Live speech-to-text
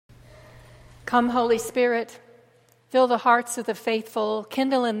Come, Holy Spirit, fill the hearts of the faithful,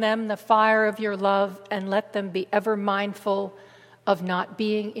 kindle in them the fire of your love, and let them be ever mindful of not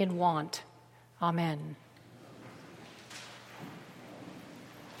being in want. Amen.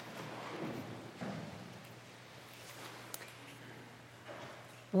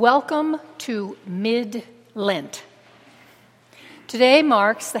 Welcome to Mid-Lent. Today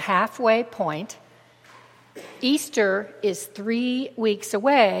marks the halfway point. Easter is 3 weeks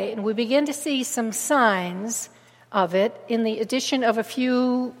away, and we begin to see some signs of it in the addition of a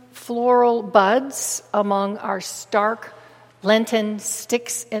few floral buds among our stark Lenten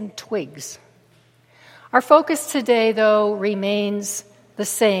sticks and twigs. Our focus today, though, remains the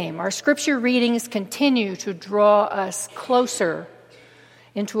same. Our scripture readings continue to draw us closer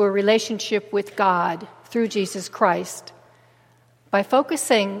into a relationship with God through Jesus Christ by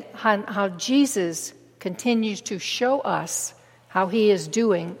focusing on how Jesus continues to show us how he is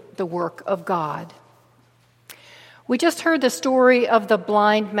doing the work of God. We just heard the story of the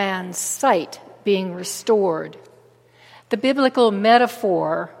blind man's sight being restored. The biblical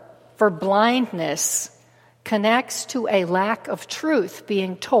metaphor for blindness connects to a lack of truth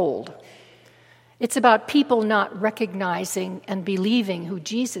being told. It's about people not recognizing and believing who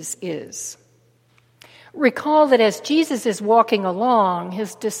Jesus is. Recall that as Jesus is walking along,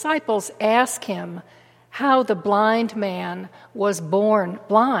 his disciples ask him how the blind man was born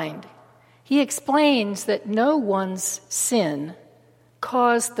blind. He explains that no one's sin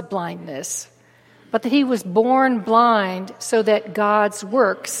caused the blindness, but that he was born blind so that God's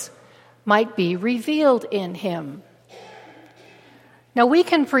works might be revealed in him. Now, we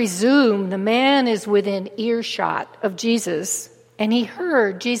can presume the man is within earshot of Jesus, and he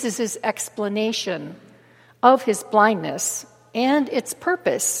heard Jesus' explanation of his blindness and its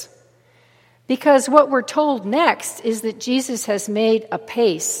purpose, because what we're told next is that Jesus has made a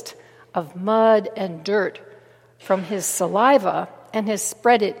paste of mud and dirt from his saliva and has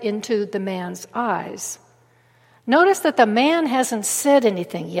spread it into the man's eyes. Notice that the man hasn't said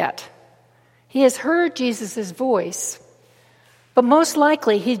anything yet. He has heard Jesus' voice, but most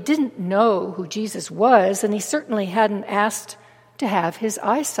likely he didn't know who Jesus was, and he certainly hadn't asked to have his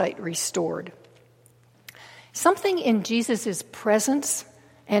eyesight restored. Something in Jesus' presence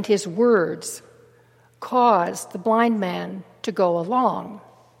and his words caused the blind man to go along.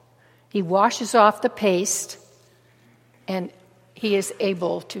 He washes off the paste, and he is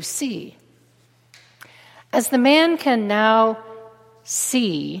able to see. As the man can now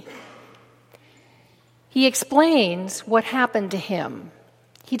see, he explains what happened to him.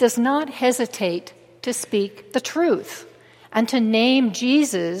 He does not hesitate to speak the truth and to name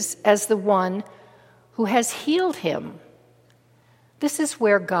Jesus as the one who has healed him. This is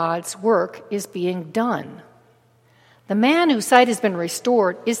where God's work is being done. The man whose sight has been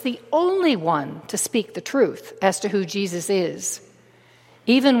restored is the only one to speak the truth as to who Jesus is.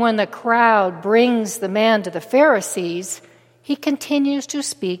 Even when the crowd brings the man to the Pharisees, he continues to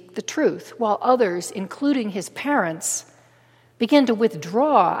speak the truth, while others, including his parents, begin to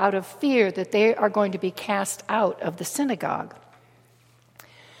withdraw out of fear that they are going to be cast out of the synagogue.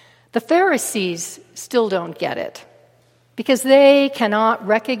 The Pharisees still don't get it, because they cannot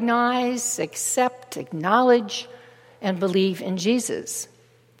recognize, accept, acknowledge, and believe in Jesus.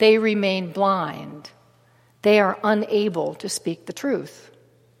 They remain blind. They are unable to speak the truth.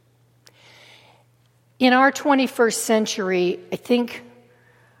 In our 21st century, I think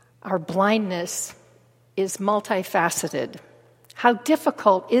our blindness is multifaceted. How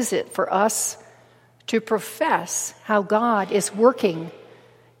difficult is it for us to profess how God is working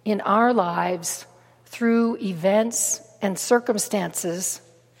in our lives through events and circumstances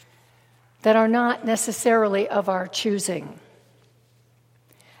that are not necessarily of our choosing.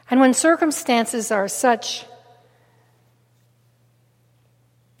 And when circumstances are such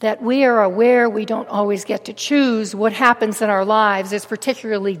that we are aware we don't always get to choose what happens in our lives, it's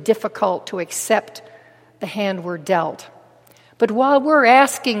particularly difficult to accept the hand we're dealt. But while we're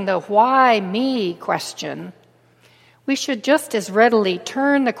asking the why me question, we should just as readily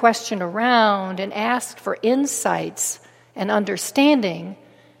turn the question around and ask for insights and understanding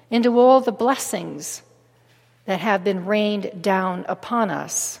into all the blessings that have been rained down upon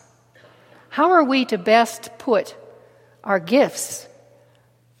us. How are we to best put our gifts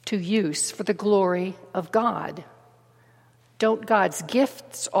to use for the glory of God? Don't God's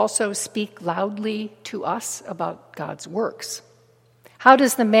gifts also speak loudly to us about God's works? How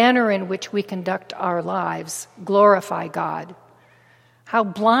does the manner in which we conduct our lives glorify God? How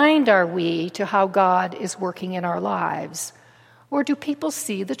blind are we to how God is working in our lives? Or do people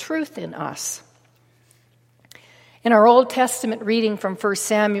see the truth in us? In our Old Testament reading from 1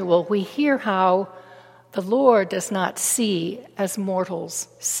 Samuel, we hear how the Lord does not see as mortals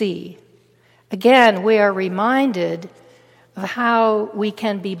see. Again, we are reminded of how we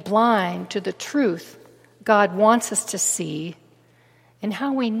can be blind to the truth God wants us to see, and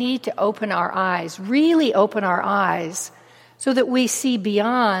how we need to open our eyes, really open our eyes, so that we see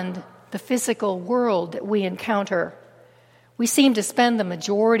beyond the physical world that we encounter. We seem to spend the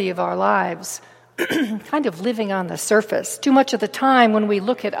majority of our lives kind of living on the surface. Too much of the time when we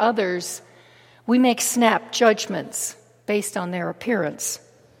look at others, we make snap judgments based on their appearance.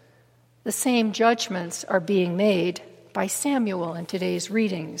 The same judgments are being made by Samuel in today's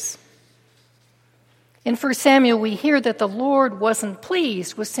readings. In 1 Samuel, we hear that the Lord wasn't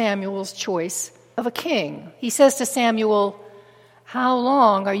pleased with Samuel's choice of a king. He says to Samuel, "How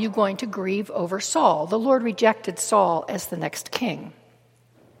long are you going to grieve over Saul?" The Lord rejected Saul as the next king.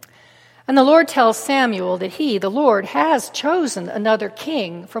 And the Lord tells Samuel that he, the Lord, has chosen another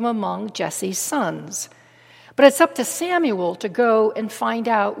king from among Jesse's sons. But it's up to Samuel to go and find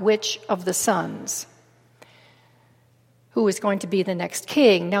out which of the sons who is going to be the next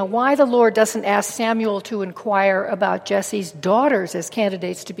king. Now, why the Lord doesn't ask Samuel to inquire about Jesse's daughters as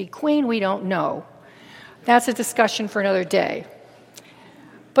candidates to be queen, we don't know. That's a discussion for another day.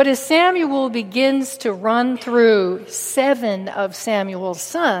 But as Samuel begins to run through 7 of Samuel's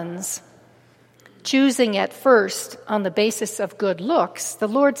sons, choosing at first on the basis of good looks, the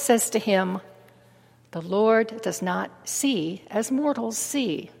Lord says to him, "The Lord does not see as mortals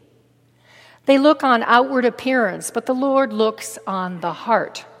see." They look on outward appearance, but the Lord looks on the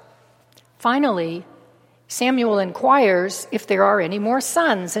heart. Finally, Samuel inquires if there are any more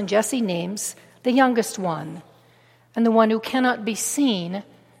sons, and Jesse names the youngest one, and the one who cannot be seen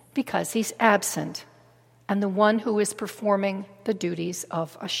because he's absent, and the one who is performing the duties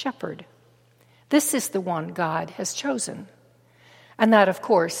of a shepherd. This is the one God has chosen. And that, of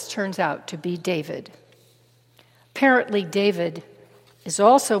course, turns out to be David. Apparently, David is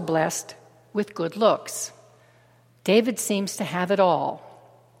also blessed with good looks. David seems to have it all.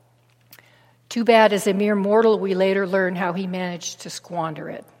 Too bad, as a mere mortal, we later learn how he managed to squander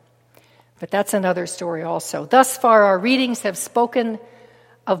it. But that's another story also. Thus far, our readings have spoken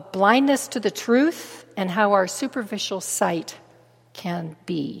of blindness to the truth and how our superficial sight can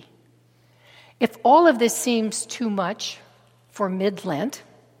be. If all of this seems too much for mid-Lent,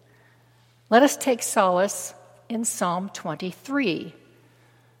 let us take solace in Psalm 23.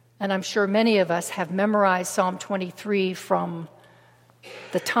 And I'm sure many of us have memorized Psalm 23 from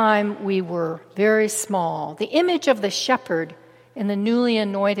the time we were very small. The image of the shepherd in the newly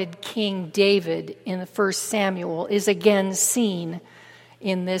anointed King David in the 1 Samuel is again seen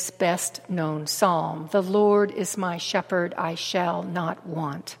in this best-known psalm. "The Lord is my shepherd, I shall not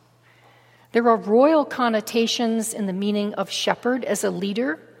want." There are royal connotations in the meaning of shepherd as a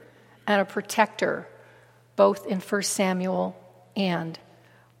leader and a protector, both in 1 Samuel and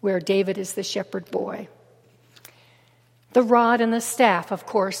where David is the shepherd boy. The rod and the staff, of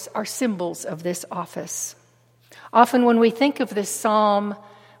course, are symbols of this office. Often when we think of this psalm,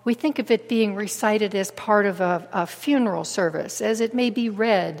 we think of it being recited as part of a funeral service, as it may be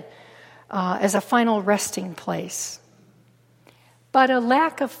read as a final resting place. But a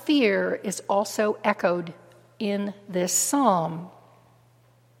lack of fear is also echoed in this psalm.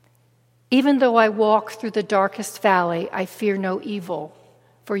 "Even though I walk through the darkest valley, I fear no evil,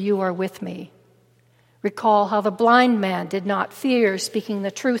 for you are with me." Recall how the blind man did not fear speaking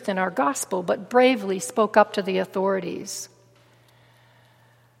the truth in our gospel, but bravely spoke up to the authorities.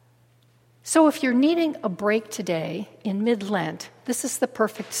 So if you're needing a break today in mid-Lent, this is the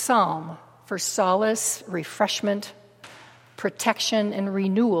perfect psalm for solace, refreshment, protection, and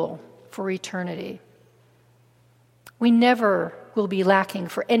renewal for eternity. We never will be lacking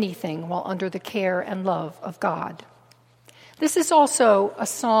for anything while under the care and love of God. This is also a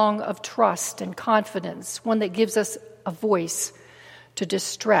song of trust and confidence, one that gives us a voice to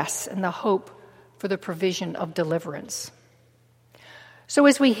distress and the hope for the provision of deliverance. So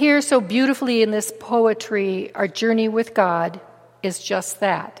as we hear so beautifully in this poetry, our journey with God is just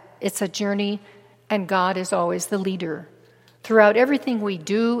that. It's a journey, and God is always the leader. Throughout everything we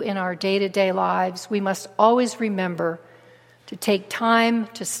do in our day-to-day lives, we must always remember to take time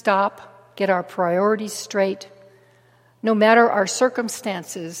to stop, get our priorities straight. No matter our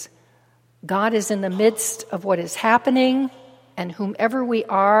circumstances, God is in the midst of what is happening, and whomever we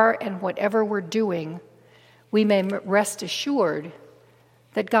are and whatever we're doing, we may rest assured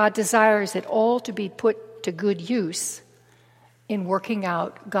that God desires it all to be put to good use in working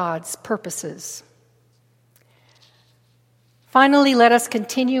out God's purposes. Finally, let us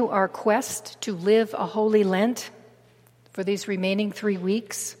continue our quest to live a holy Lent for these remaining 3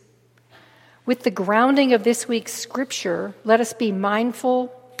 weeks. With the grounding of this week's scripture, let us be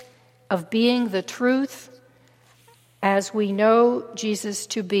mindful of being the truth as we know Jesus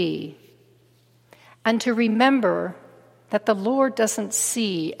to be, and to remember that the Lord doesn't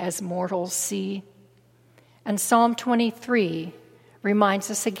see as mortals see. And Psalm 23 reminds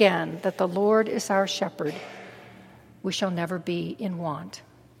us again that the Lord is our shepherd. We shall never be in want.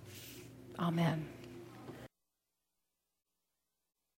 Amen.